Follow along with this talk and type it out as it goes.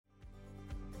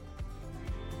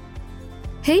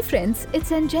Hey friends, it's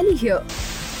Anjali here.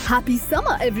 Happy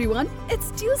summer everyone.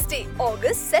 It's Tuesday,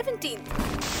 August 17th.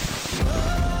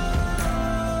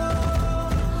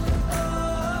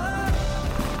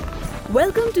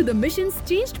 Welcome to the Missions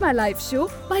Changed My Life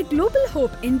show by Global Hope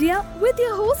India with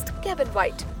your host Kevin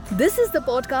White. This is the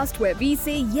podcast where we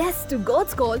say yes to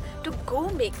God's call to go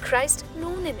make Christ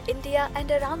known in India and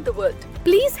around the world.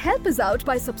 Please help us out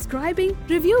by subscribing,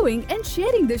 reviewing and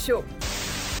sharing the show.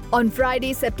 On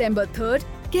Friday, September 3rd,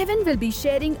 Kevin will be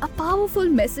sharing a powerful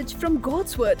message from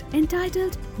God's Word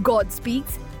entitled God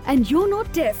Speaks and You're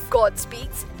Not Deaf. God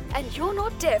Speaks and You're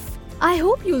Not Deaf. I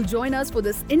hope you'll join us for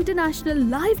this international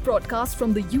live broadcast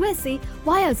from the USA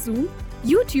via Zoom,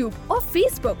 YouTube or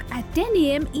Facebook at 10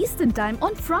 a.m. Eastern Time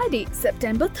on Friday,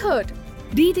 September 3rd.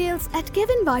 Details at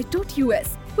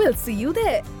kevinwhite.us. We'll see you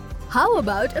there. How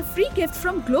about a free gift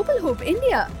from Global Hope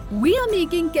India? We are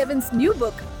making Kevin's new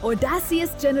book,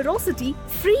 Audacious Generosity,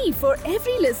 free for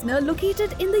every listener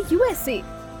located in the USA.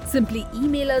 Simply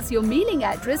email us your mailing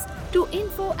address to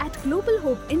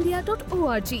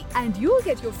info@globalhopeindia.org and you'll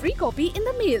get your free copy in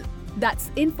the mail. That's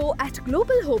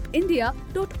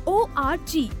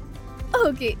info@globalhopeindia.org.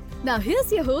 Okay, now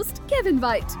here's your host, Kevin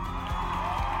White.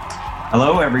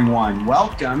 Hello, everyone.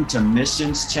 Welcome to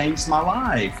Missions Changed My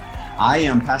Life. I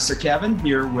am Pastor Kevin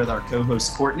here with our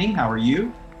co-host Courtney. How are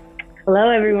you? Hello,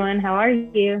 everyone. How are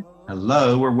you?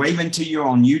 Hello. We're waving to you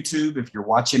on YouTube. If you're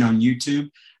watching on YouTube,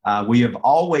 we have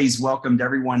always welcomed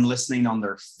everyone listening on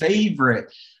their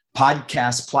favorite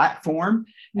podcast platform.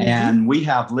 Mm-hmm. And we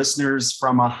have listeners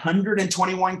from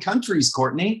 121 countries,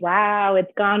 Courtney. Wow,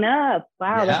 it's gone up.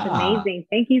 Wow, That's amazing.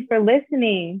 Thank you for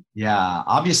listening. Yeah,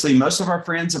 obviously, most of our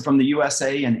friends are from the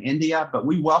USA and India, but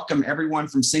we welcome everyone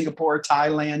from Singapore,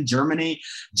 Thailand, Germany,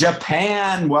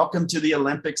 Japan. Welcome to the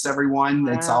Olympics, everyone.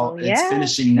 Wow, it's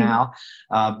finishing now.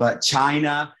 But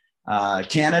China,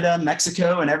 Canada,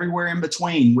 Mexico, and everywhere in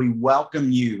between, we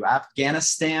welcome you.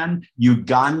 Afghanistan,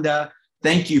 Uganda.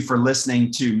 Thank you for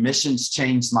listening to Missions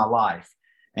Changed My Life.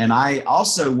 And I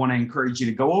also want to encourage you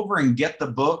to go over and get the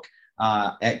book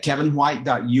at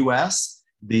kevinwhite.us,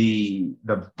 the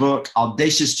book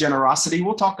Audacious Generosity.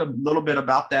 We'll talk a little bit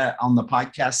about that on the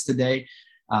podcast today.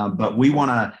 But we want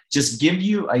to just give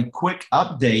you a quick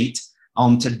update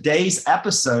on today's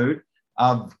episode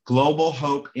of Global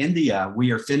Hope India.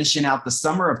 We are finishing out the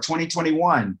summer of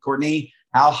 2021. Courtney,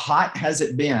 how hot has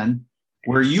it been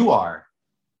where you are?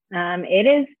 It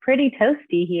is pretty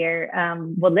toasty here.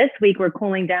 Well, this week we're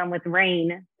cooling down with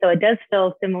rain, so it does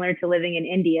feel similar to living in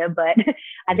India, but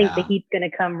I think the heat's going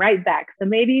to come right back. So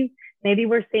maybe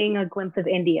we're seeing a glimpse of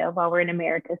India while we're in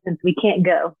America, since we can't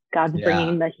go. God's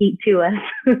bringing the heat to us.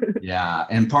 Yeah,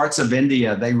 and parts of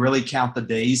India, they really count the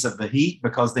days of the heat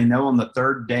because they know on the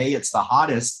third day it's the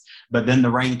hottest, but then the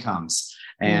rain comes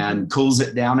and cools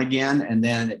it down again, and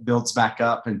then it builds back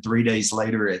up, and 3 days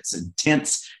later it's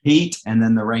intense heat, and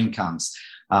then the rain comes.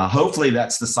 Hopefully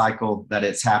that's the cycle that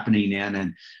it's happening in,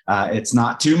 and it's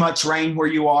not too much rain where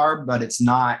you are, but it's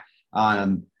not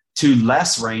too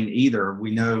less rain either.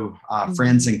 We know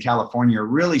friends in California are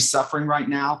really suffering right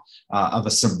now of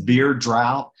a severe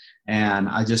drought, and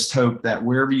I just hope that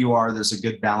wherever you are, there's a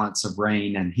good balance of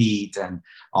rain and heat and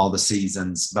all the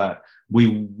seasons. But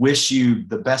we wish you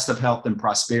the best of health and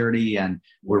prosperity, and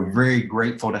we're very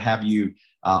grateful to have you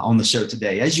on the show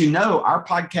today. As you know, our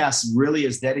podcast really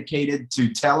is dedicated to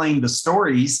telling the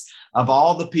stories of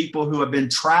all the people who have been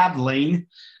traveling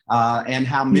and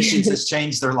how missions has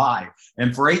changed their life.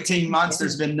 And for 18 months,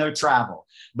 there's been no travel.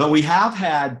 But we have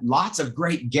had lots of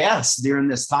great guests during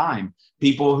this time,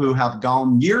 people who have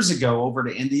gone years ago over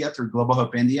to India through Global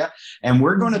Hope India. And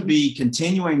we're going to be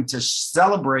continuing to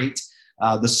celebrate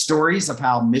the stories of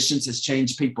how missions has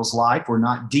changed people's life. We're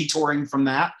not detouring from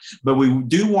that, but we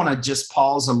do want to just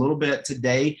pause a little bit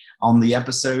today on the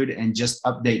episode and just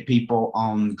update people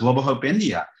on Global Hope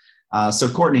India. So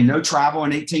Courtney, no travel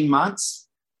in 18 months?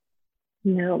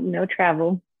 No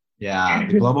travel. Yeah,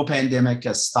 the global pandemic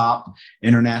has stopped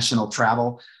international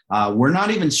travel. We're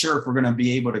not even sure if we're going to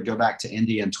be able to go back to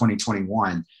India in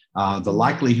 2021. The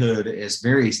likelihood is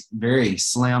very, very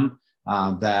slim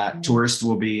that tourists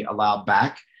will be allowed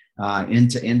back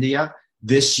into India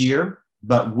this year,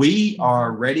 but we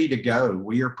are ready to go.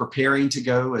 We are preparing to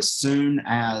go as soon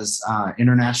as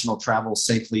international travel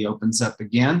safely opens up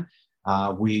again.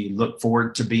 We look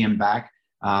forward to being back,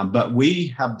 but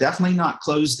we have definitely not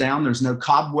closed down. There's no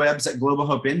cobwebs at Global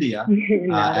Hope India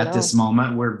at this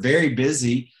moment. We're very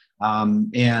busy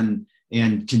in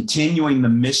continuing the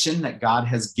mission that God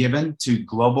has given to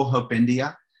Global Hope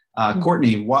India.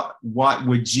 Courtney, how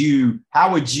would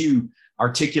you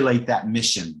articulate that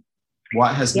mission?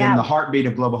 What has been the heartbeat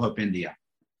of Global Hope India?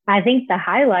 I think the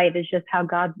highlight is just how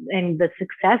God and the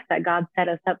success that God set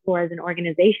us up for as an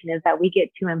organization is that we get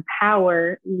to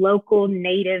empower local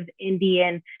native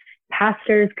Indian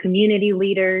pastors, community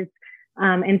leaders.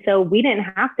 And so we didn't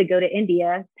have to go to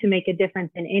India to make a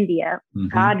difference in India. Mm-hmm.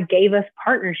 God gave us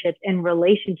partnerships and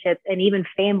relationships and even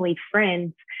family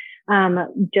friends,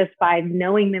 just by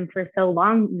knowing them for so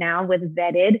long now with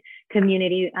vetted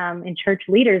community and church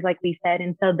leaders, like we said.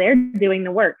 And so they're doing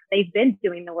the work. They've been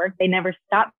doing the work. They never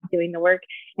stopped doing the work.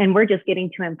 And we're just getting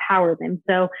to empower them.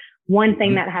 So one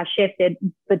thing that has shifted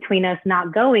between us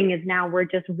not going is now we're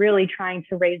just really trying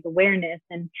to raise awareness.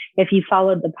 And if you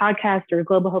followed the podcast or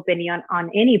Global Hope India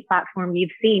on any platform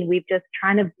you've seen, we've just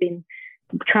been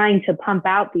trying to pump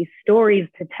out these stories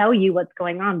to tell you what's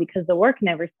going on, because the work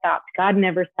never stopped. God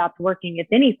never stopped working. If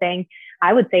anything,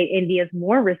 I would say India is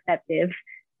more receptive.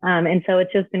 And so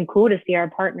it's just been cool to see our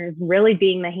partners really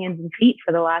being the hands and feet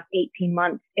for the last 18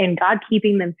 months and God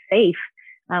keeping them safe.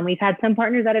 We've had some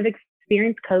partners that have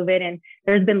experienced COVID and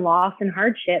there's been loss and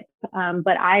hardship.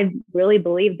 But I really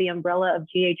believe the umbrella of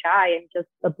GHI and just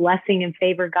the blessing and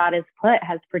favor God has put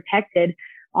has protected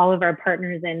all of our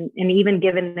partners and even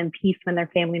given them peace when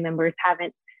their family members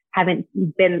haven't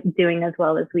been doing as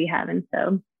well as we have. And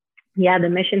so, yeah, the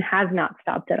mission has not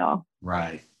stopped at all.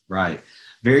 Right.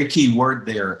 Very key word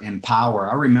there,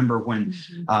 empower. I remember when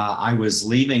I was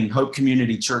leaving Hope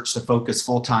Community Church to focus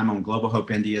full time on Global Hope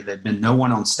India. There'd been no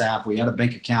one on staff. We had a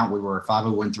bank account. We were a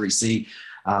 501(c)(3),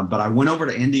 but I went over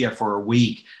to India for a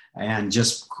week and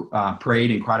just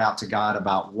prayed and cried out to God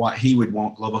about what he would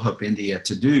want Global Hope India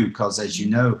to do. Because as you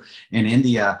know, in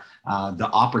India, the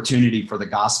opportunity for the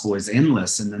gospel is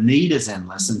endless and the need is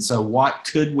endless. And so what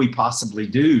could we possibly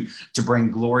do to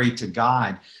bring glory to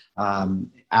God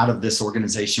out of this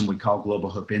organization we call Global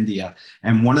Hope India?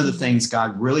 And one of the things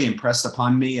God really impressed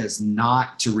upon me is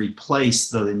not to replace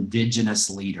the indigenous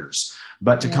leaders,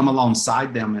 but to come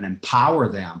alongside them and empower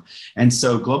them. And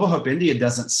so Global Hope India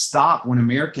doesn't stop when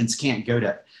Americans can't go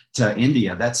to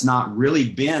India. That's not really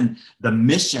been the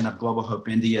mission of Global Hope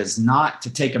India, is not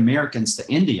to take Americans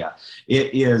to India.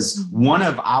 It is one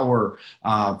of our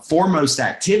foremost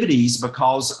activities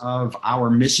because of our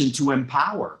mission to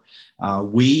empower.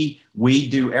 We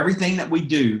do everything that we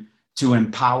do to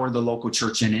empower the local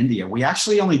church in India. We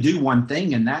actually only do one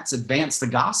thing, and that's advance the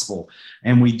gospel.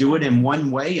 And we do it in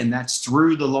one way, and that's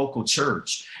through the local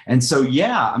church. And so,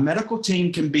 yeah, a medical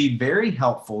team can be very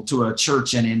helpful to a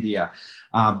church in India.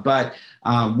 But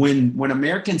when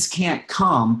Americans can't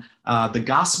come, the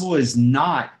gospel is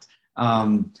not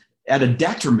at a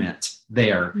detriment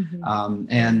there.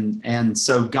 And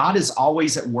so God is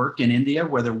always at work in India,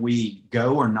 whether we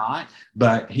go or not,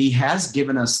 but he has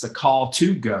given us the call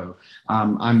to go.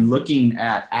 I'm looking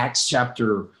at Acts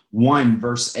chapter 1,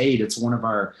 verse 8. It's one of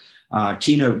our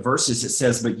keynote verses. It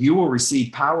says, "But you will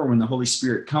receive power when the Holy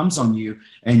Spirit comes on you,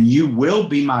 and you will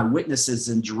be my witnesses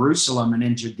in Jerusalem and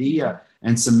in Judea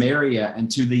and Samaria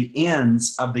and to the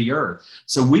ends of the earth."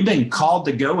 So we've been called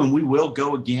to go, and we will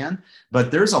go again,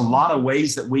 but there's a lot of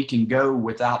ways that we can go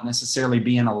without necessarily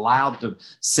being allowed to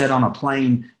sit on a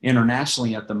plane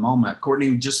internationally at the moment.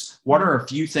 Courtney, just what are a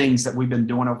few things that we've been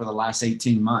doing over the last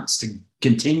 18 months to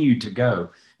continue to go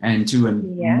and to,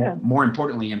 more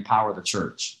importantly, empower the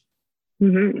church?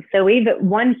 So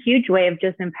one huge way of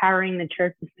just empowering the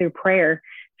church is through prayer.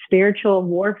 Spiritual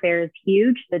warfare is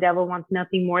huge. The devil wants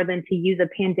nothing more than to use a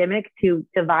pandemic to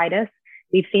divide us.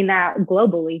 We've seen that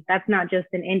globally. That's not just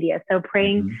in India. So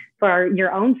praying for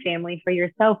your own family, for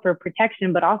yourself, for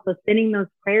protection, but also sending those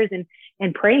prayers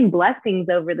and praying blessings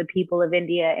over the people of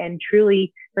India and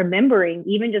truly remembering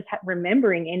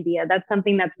India. That's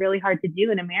something that's really hard to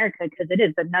do in America because it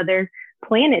is another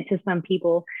planet to some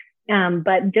people.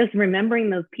 But just remembering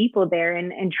those people there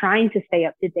and trying to stay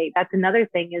up to date. That's another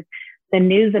thing is the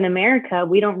news in America.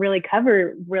 We don't really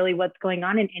cover what's going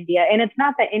on in India. And it's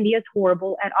not that India is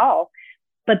horrible at all,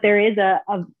 but there is a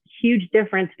huge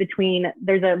difference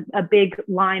there's a big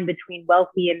line between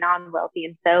wealthy and non-wealthy.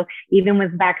 And so even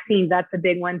with vaccines, that's a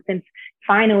big one, since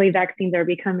finally vaccines are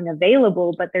becoming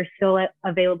available, but they're still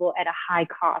available at a high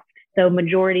cost. So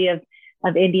majority of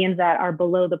Indians that are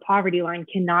below the poverty line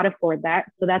cannot afford that.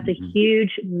 So that's a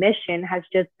huge mission, has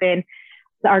just been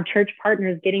our church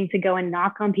partners getting to go and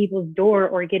knock on people's door,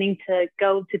 or getting to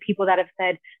go to people that have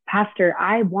said, "Pastor,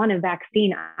 I want a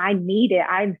vaccine. I need it.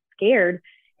 I'm scared."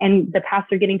 And the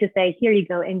pastor getting to say, "Here you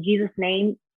go. In Jesus'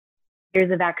 name, here's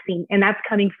a vaccine." And that's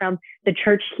coming from the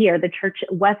church here, the church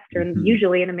Western,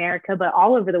 usually in America, but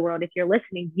all over the world. If you're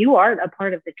listening, you are a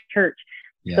part of the church.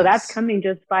 Yes. So that's coming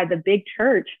just by the big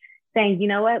church saying, you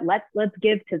know what, let's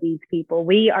give to these people.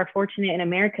 We are fortunate in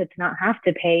America to not have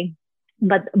to pay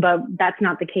but that's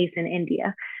not the case in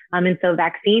India. And so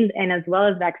vaccines, and as well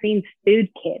as vaccines, food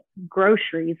kits,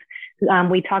 groceries.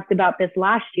 We talked about this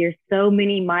last year. So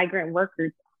many migrant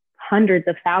workers, hundreds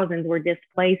of thousands, were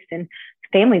displaced, and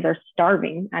families are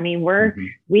starving. I mean,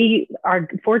 we are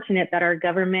fortunate that our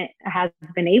government has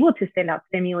been able to send out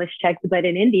stimulus checks, but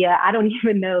in India, I don't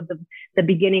even know the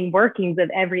beginning workings of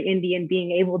every Indian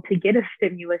being able to get a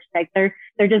stimulus check.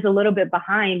 They're just a little bit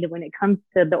behind when it comes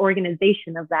to the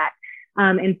organization of that.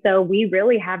 And so we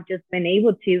really have just been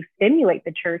able to stimulate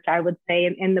the church, I would say,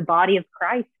 in the body of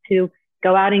Christ, to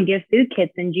go out and give food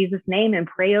kits in Jesus' name and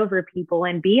pray over people,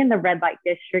 and be in the red light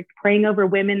district, praying over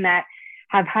women that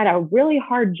have had a really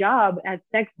hard job as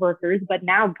sex workers, but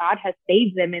now God has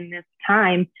saved them in this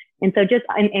time. And so just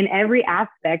in every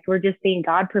aspect, we're just seeing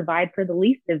God provide for the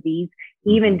least of these,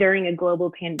 even during a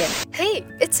global pandemic. Hey,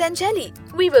 it's Anjali.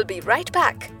 We will be right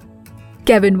back.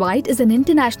 Kevin White is an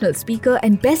international speaker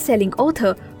and best-selling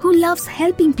author who loves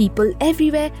helping people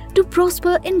everywhere to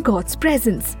prosper in God's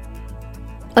presence.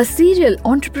 A serial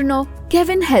entrepreneur,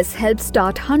 Kevin has helped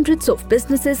start hundreds of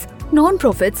businesses,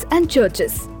 non-profits, and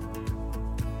churches.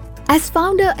 As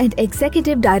founder and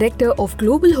executive director of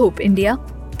Global Hope India,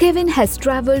 Kevin has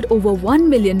traveled over 1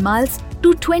 million miles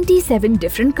to 27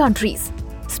 different countries,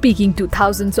 speaking to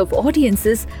thousands of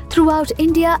audiences throughout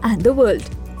India and the world.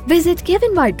 Visit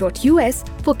kevinwhite.us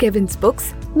for Kevin's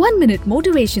books, 1-minute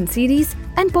motivation series,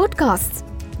 and podcasts.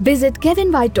 Visit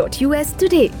kevinwhite.us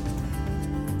today.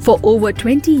 For over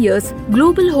 20 years,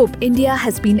 Global Hope India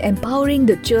has been empowering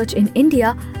the church in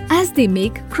India as they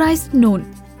make Christ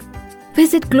known.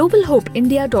 Visit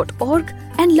globalhopeindia.org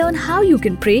and learn how you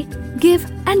can pray, give,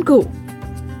 and go.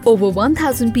 Over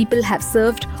 1,000 people have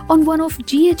served on one of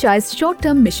GHI's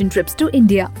short-term mission trips to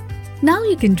India. Now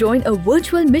you can join a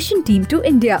virtual mission team to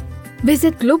India.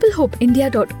 Visit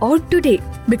globalhopeindia.org today,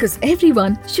 because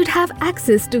everyone should have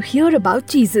access to hear about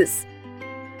Jesus.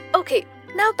 Okay,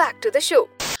 now back to the show.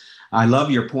 I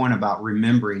love your point about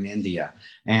remembering India,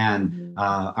 and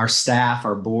our staff,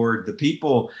 our board, the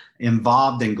people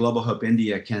involved in Global Hope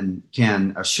India can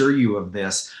assure you of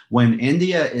this. When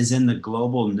India is in the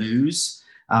global news,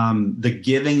 the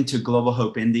giving to Global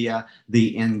Hope India,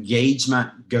 the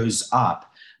engagement goes up.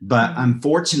 But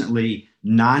unfortunately,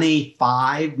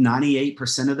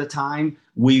 98% of the time,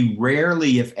 we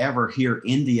rarely, if ever, hear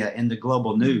India in the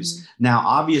global news. Now,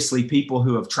 obviously, people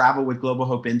who have traveled with Global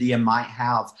Hope India might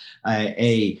have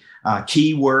a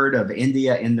keyword of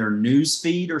India in their news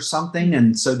feed or something,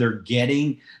 and so they're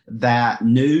getting that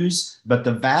news. But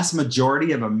the vast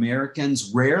majority of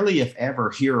Americans rarely, if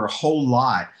ever, hear a whole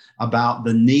lot about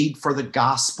the need for the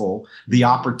gospel, the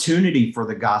opportunity for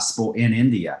the gospel in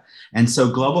India. And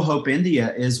so Global Hope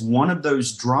India is one of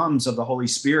those drums of the Holy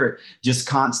Spirit just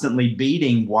constantly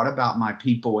beating. What about my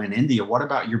people in India? What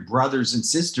about your brothers and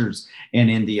sisters in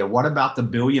India? What about the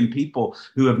billion people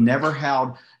who have never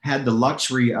had the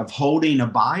luxury of holding a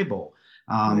Bible?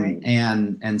 Right.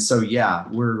 And so, yeah,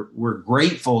 we're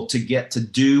grateful to get to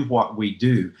do what we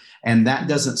do. And that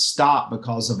doesn't stop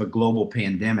because of a global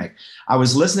pandemic. I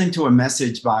was listening to a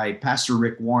message by Pastor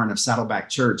Rick Warren of Saddleback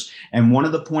Church. And one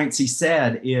of the points he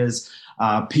said is,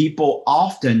 people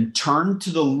often turn to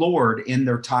the Lord in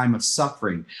their time of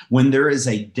suffering. When there is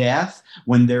a death,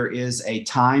 when there is a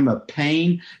time of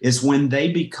pain, is when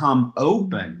they become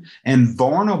open and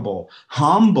vulnerable,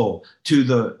 humble to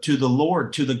the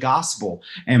Lord, to the gospel.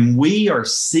 And we are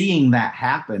seeing that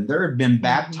happen. There have been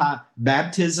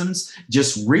baptisms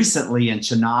just recently in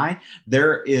Chennai.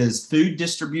 There is food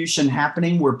distribution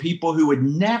happening where people who would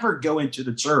never go into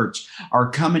the church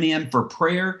are coming in for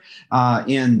prayer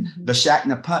in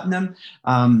Vishakhapatnam.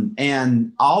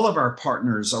 And all of our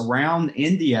partners around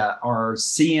India are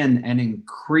seeing an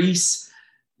increased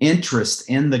interest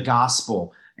in the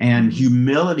gospel and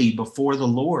humility before the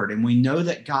Lord. And we know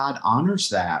that God honors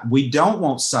that. We don't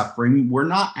want suffering. We're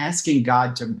not asking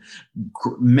God to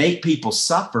make people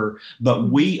suffer, but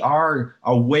we are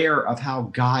aware of how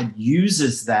God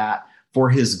uses that for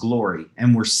his glory.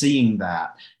 And we're seeing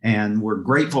that. And we're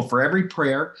grateful for every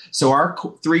prayer. So our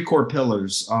three core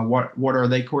pillars, what are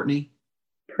they, Courtney?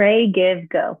 Pray, give,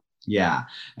 go. Yeah.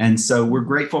 And so we're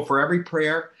grateful for every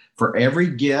prayer, for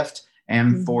every gift,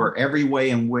 and for every way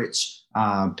in which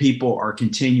people are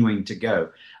continuing to go.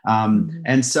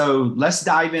 And so let's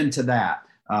dive into that.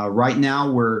 Right now,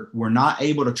 we're not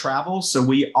able to travel, so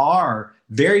we are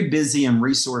very busy in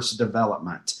resource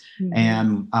development.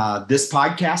 And this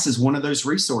podcast is one of those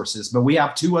resources, but we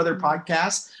have two other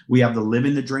podcasts. We have the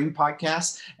Living the Dream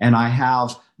podcast, and I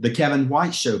have the Kevin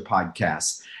White Show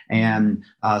podcast. And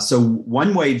so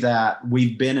one way that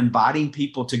we've been inviting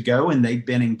people to go and they've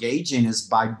been engaging is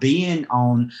by being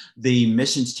on the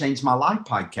Missions Change My Life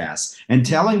podcast and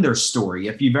telling their story.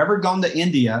 If you've ever gone to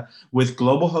India with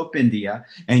Global Hope India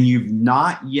and you've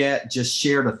not yet just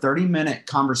shared a 30-minute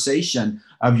conversation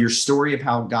of your story of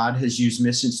how God has used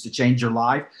missions to change your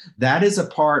life, that is a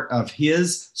part of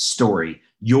his story,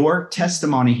 your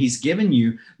testimony he's given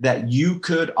you that you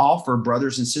could offer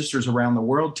brothers and sisters around the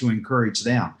world to encourage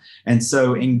them. And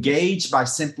so engage by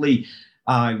simply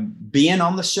being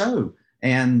on the show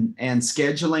and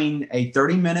scheduling a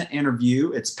 30-minute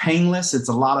interview. It's painless. It's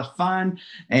a lot of fun.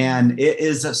 And it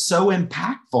is so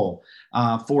impactful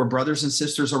for brothers and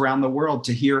sisters around the world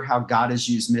to hear how God has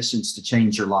used missions to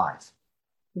change your life.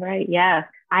 Right. Yeah,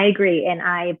 I agree. And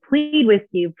I plead with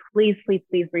you, please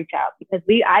reach out, because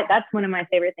that's one of my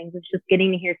favorite things, is just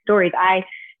getting to hear stories. I've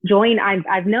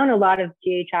known a lot of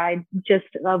GHI, just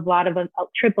a lot of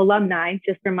TRIP alumni,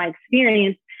 just from my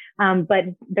experience. But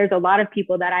there's a lot of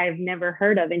people that I've never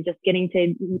heard of, and just getting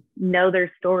to know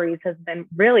their stories has been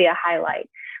really a highlight.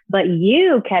 But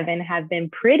you, Kevin, have been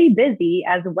pretty busy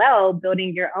as well,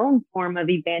 building your own form of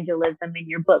evangelism in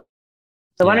your book.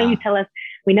 So why don't you tell us,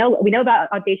 we know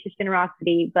about Audacious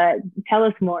Generosity, but tell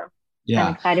us more. Yeah.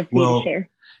 I'm excited for you to share.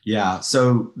 Yeah.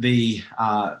 So the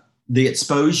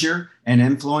exposure and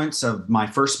influence of my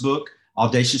first book,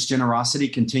 Audacious Generosity,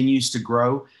 continues to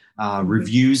grow.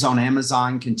 Reviews on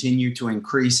Amazon continue to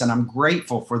increase, and I'm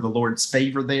grateful for the Lord's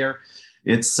favor there.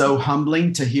 It's so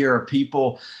humbling to hear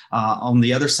people on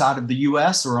the other side of the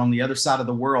U.S. or on the other side of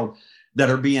the world that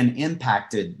are being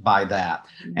impacted by that.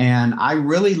 And I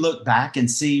really look back and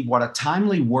see what a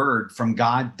timely word from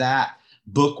God that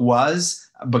book was,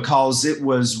 because it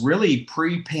was really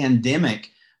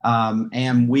pre-pandemic. And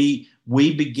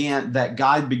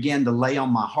God began to lay on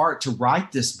my heart to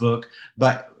write this book,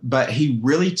 but he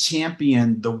really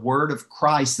championed the word of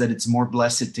Christ, that it's more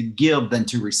blessed to give than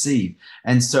to receive.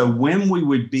 And so when we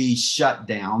would be shut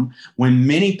down, when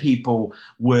many people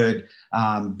would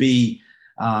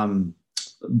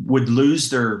would lose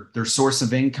their source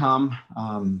of income,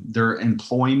 their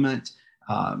employment,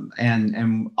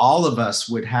 and all of us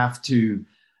would have to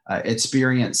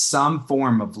experience some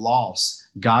form of loss,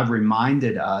 God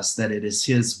reminded us that it is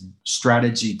his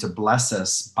strategy to bless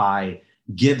us by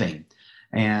giving.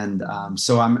 And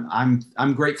so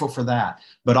I'm grateful for that.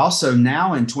 But also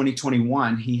now in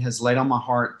 2021, he has laid on my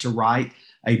heart to write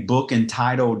a book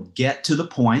entitled Get to the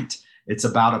Point. It's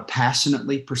about a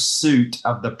passionately pursuit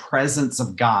of the presence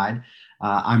of God.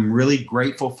 I'm really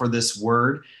grateful for this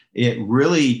word. It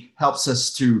really helps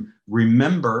us to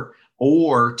remember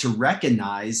or to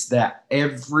recognize that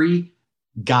every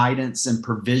guidance and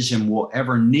provision we'll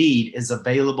ever need is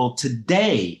available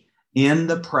today in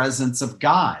the presence of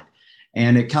God.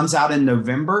 And it comes out in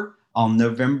November, on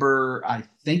November, I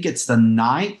think it's the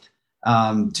 9th,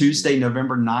 Tuesday,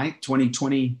 November 9th,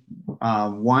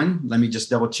 2021. Let me just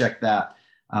double check that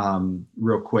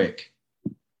real quick.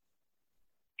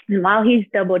 And while he's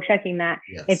double checking that,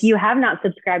 yes, if you have not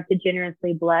subscribed to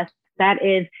Generously Blessed, that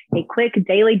is a quick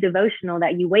daily devotional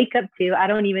that you wake up to. I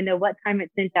don't even know what time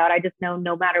it's sent out. I just know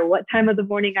no matter what time of the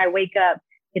morning I wake up,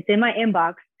 it's in my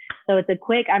inbox. So it's a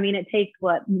quick, it takes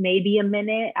maybe a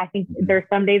minute. I think there's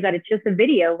some days that it's just a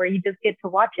video where you just get to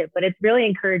watch it, but it's really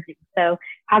encouraging. So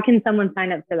how can someone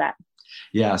sign up for that?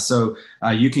 Yeah, so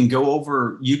you can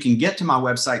get to my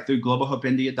website through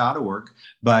globalhopeindia.org,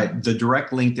 but the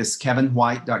direct link is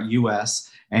kevinwhite.us,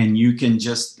 and you can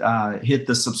just hit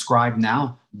the subscribe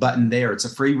now button there. It's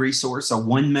a free resource, a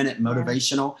 1-minute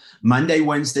motivational. Monday,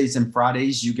 Wednesdays, and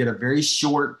Fridays, you get a very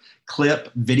short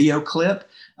video clip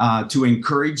to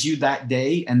encourage you that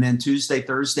day. And then Tuesday,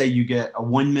 Thursday, you get a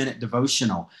 1-minute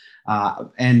devotional.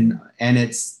 And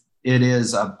it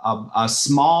is a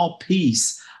small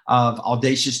piece of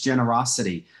Audacious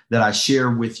Generosity that I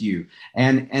share with you.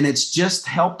 And it's just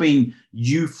helping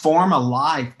you form a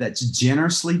life that's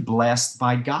generously blessed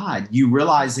by God. You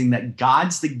realizing that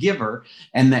God's the giver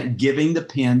and that giving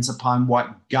depends upon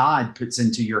what God puts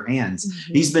into your hands.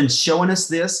 Mm-hmm. He's been showing us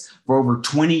this for over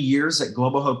 20 years at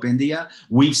Global Hope India.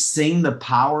 We've seen the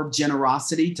power of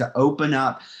generosity to open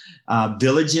up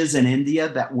villages in India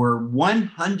that were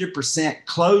 100%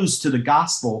 closed to the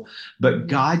gospel, but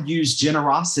God used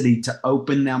generosity to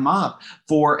open them up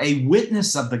for a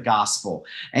witness of the gospel.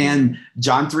 And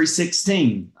John 3:16,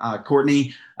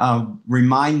 Courtney,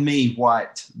 remind me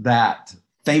what that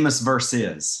famous verse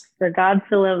is. For God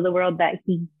so loved the world that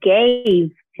he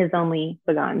gave his only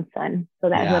begotten son, so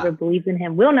that whoever believes in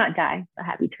him will not die, but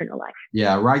have eternal life.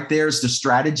 Yeah, right there's the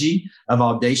strategy of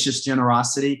audacious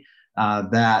generosity.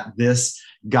 That this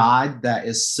God that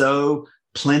is so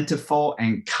plentiful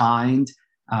and kind,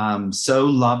 so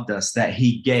loved us that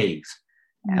he gave.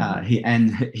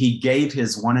 He gave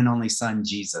his one and only son,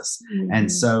 Jesus. Mm-hmm.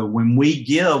 And so when we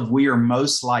give, we are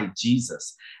most like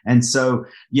Jesus. And so,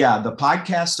 the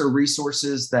podcasts are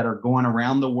resources that are going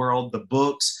around the world, the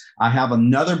books. I have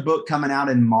another book coming out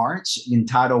in March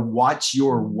entitled Watch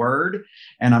Your Word.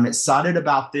 And I'm excited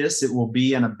about this. It will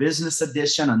be in a business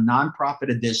edition, a nonprofit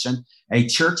edition, a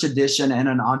church edition, and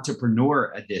an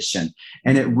entrepreneur edition.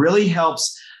 And it really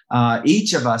helps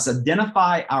each of us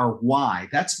identify our why.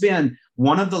 That's been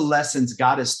one of the lessons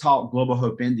God has taught Global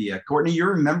Hope India. Courtney, you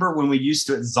remember when we used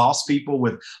to exhaust people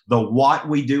with the what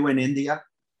we do in India?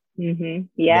 Mm-hmm.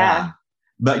 Yeah.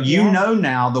 But you know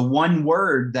now the one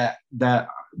word that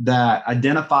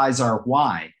identifies our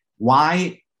why.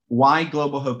 Why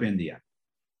Global Hope India?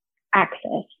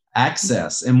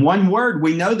 Access. In one word,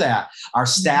 we know that. Our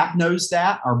staff knows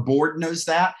that. Our board knows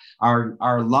that. Our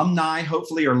alumni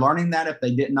hopefully are learning that if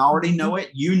they didn't already know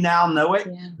it. You now know it.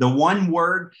 Yeah. The one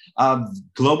word of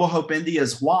Global Hope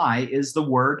India's why is the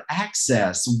word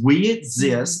access. We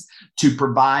exist to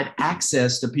provide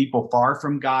access to people far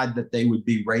from God that they would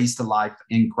be raised to life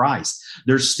in Christ.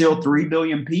 There's still 3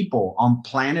 billion people on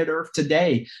planet Earth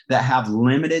today that have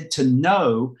limited to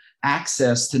no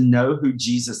access to know who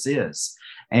Jesus is.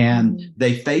 And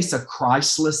they face a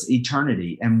Christless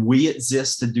eternity. And we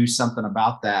exist to do something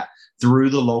about that through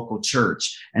the local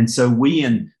church. And so we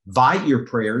invite your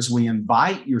prayers. We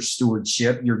invite your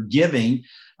stewardship, your giving.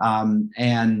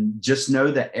 And just know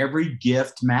that every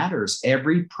gift matters.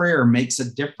 Every prayer makes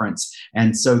a difference.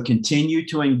 And so continue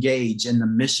to engage in the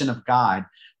mission of God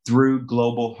through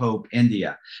Global Hope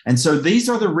India. And so these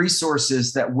are the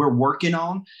resources that we're working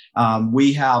on.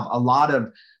 We have a lot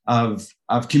of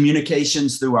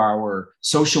communications through our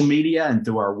social media and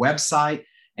through our website.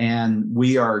 And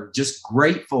we are just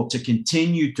grateful to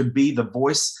continue to be the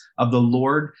voice of the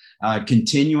Lord,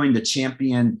 continuing to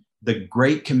champion the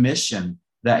Great Commission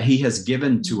that he has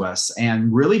given to us,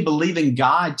 and really believing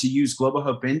God to use Global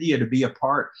Hope India to be a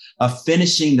part of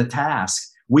finishing the task.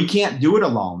 We can't do it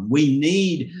alone. We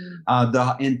need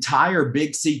the entire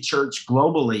Big C Church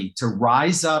globally to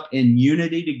rise up in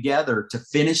unity together to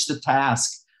finish the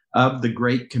task of the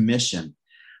Great Commission.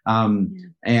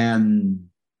 And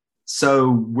so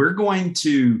we're going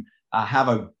to have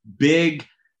a big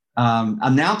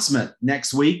announcement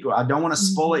next week. I don't want to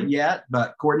spoil it yet,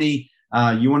 but Courtney,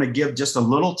 you want to give just a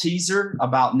little teaser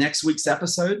about next week's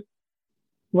episode?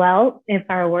 Well, if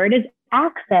our word is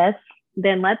access,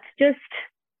 then let's just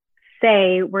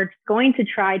say we're going to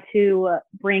try to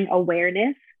bring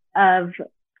awareness of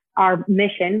our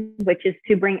mission, which is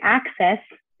to bring access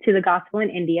to the gospel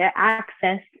in India,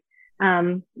 access,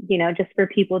 just for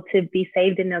people to be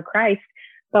saved and know Christ.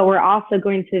 But we're also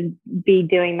going to be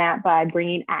doing that by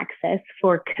bringing access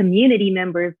for community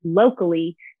members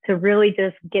locally to really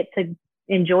just get to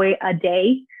enjoy a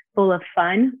day full of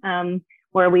fun,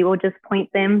 where we will just point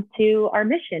them to our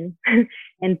mission.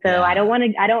 And so I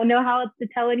don't know how else to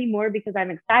tell anymore because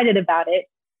I'm excited about it.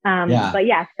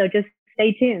 So just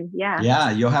stay tuned.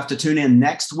 Yeah, you'll have to tune in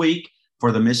next week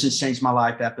for the Missions Changed My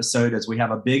Life episode, as we have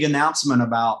a big announcement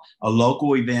about a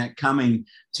local event coming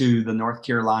to the North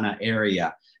Carolina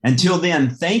area. Until then,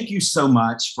 thank you so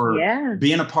much for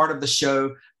being a part of the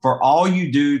show, for all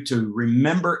you do to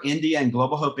remember India and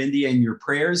Global Hope India in your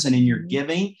prayers and in your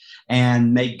giving.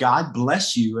 And may God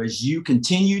bless you as you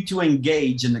continue to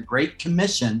engage in the Great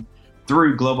Commission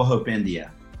through Global Hope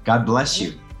India. God bless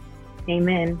you.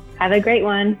 Amen. Have a great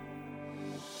one.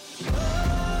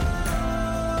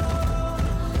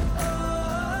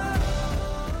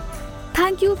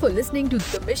 Thank you for listening to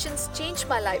the Missions Changed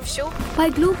My Life show by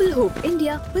Global Hope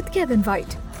India with Kevin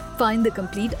White. Find the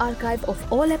complete archive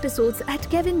of all episodes at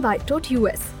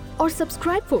kevinwhite.us or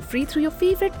subscribe for free through your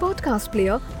favorite podcast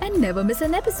player and never miss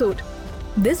an episode.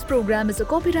 This program is a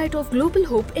copyright of Global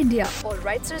Hope India, all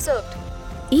rights reserved.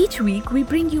 Each week, we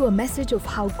bring you a message of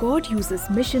how God uses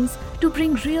missions to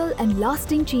bring real and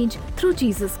lasting change through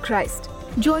Jesus Christ.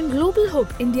 Join Global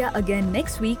Hope India again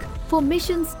next week for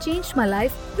Missions Changed My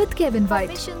Life with Kevin White.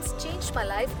 Missions Changed My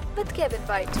Life with Kevin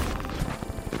White.